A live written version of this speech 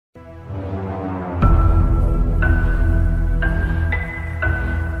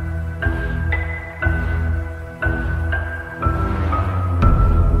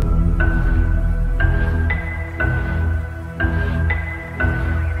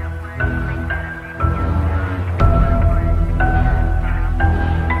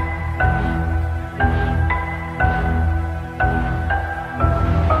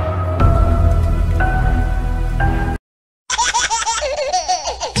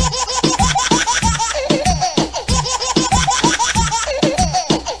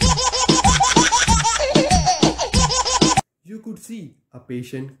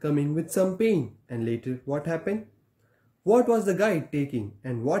patient coming with some pain, and later what happened? What was the guy taking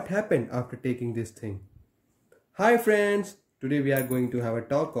and what happened after taking this thing? Hi friends, today we are going to have a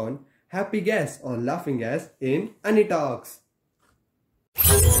talk on happy gas or laughing gas in Anitalks.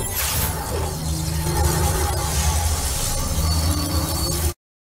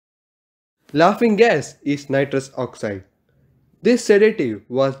 Laughing gas is nitrous oxide. This sedative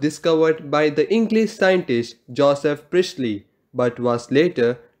was discovered by the English scientist Joseph Priestley but was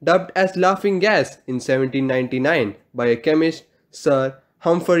later dubbed as laughing gas in 1799 by a chemist Sir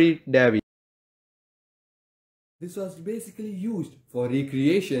Humphrey Davy. This was basically used for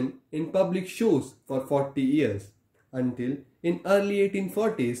recreation in public shows for 40 years until in early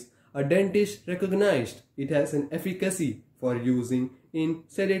 1840s a dentist recognized it as an efficacy for using in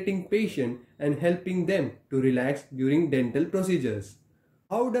sedating patients and helping them to relax during dental procedures.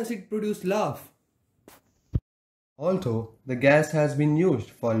 How does it produce laugh? Although the gas has been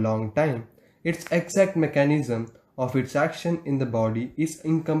used for a long time, its exact mechanism of its action in the body is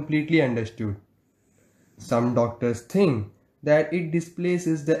incompletely understood. Some doctors think that it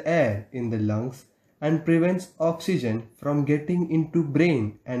displaces the air in the lungs and prevents oxygen from getting into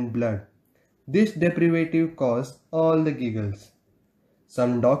brain and blood. This deprivative causes all the giggles.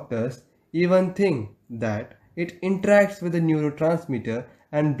 Some doctors even think that it interacts with the neurotransmitter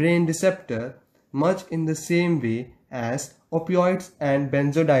and brain receptor much in the same way as opioids and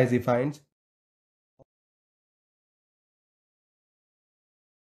benzodiazepines.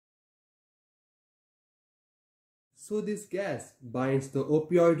 So this gas binds the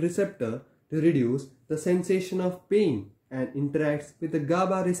opioid receptor to reduce the sensation of pain and interacts with the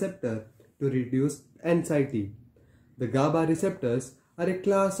GABA receptor to reduce anxiety. The GABA receptors are a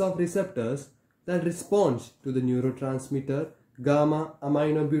class of receptors that responds to the neurotransmitter gamma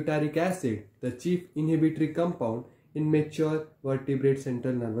aminobutyric acid, the chief inhibitory compound in mature vertebrate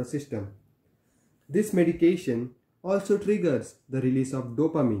central nervous system. This medication also triggers the release of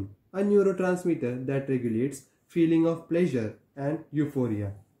dopamine, a neurotransmitter that regulates feeling of pleasure and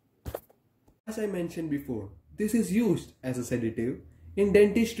euphoria. As I mentioned before, this is used as a sedative in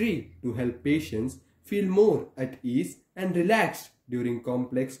dentistry to help patients feel more at ease and relaxed during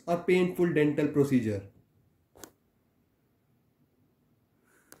complex or painful dental procedure.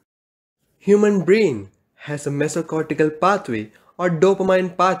 Human brain has a mesocortical pathway or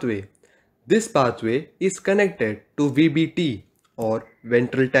dopamine pathway. This pathway is connected to VBT or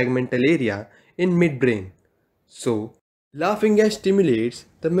ventral tegmental area in midbrain. So, laughing gas stimulates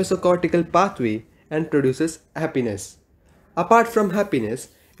the mesocortical pathway and produces happiness. Apart from happiness,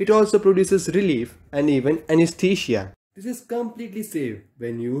 it also produces relief and even anesthesia. This is completely safe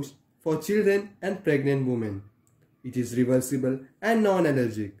when used for children and pregnant women. It is reversible and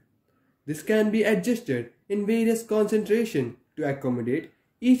non-allergic. This can be adjusted in various concentrations to accommodate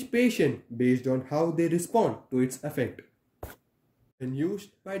each patient based on how they respond to its effect. When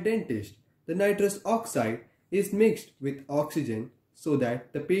used by dentists, the nitrous oxide is mixed with oxygen so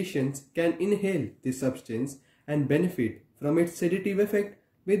that the patients can inhale this substance and benefit from its sedative effect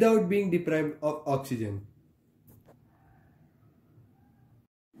without being deprived of oxygen.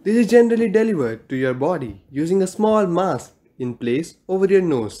 This is generally delivered to your body using a small mask in place over your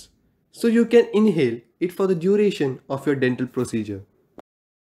nose, so you can inhale it for the duration of your dental procedure.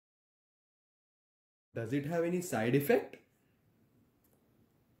 Does it have any side effect?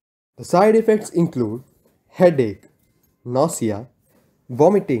 The side effects include headache, nausea,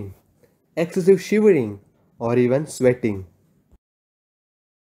 vomiting, excessive shivering, or even sweating.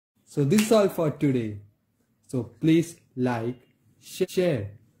 So this is all for today. So please like,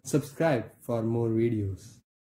 share, subscribe for more videos.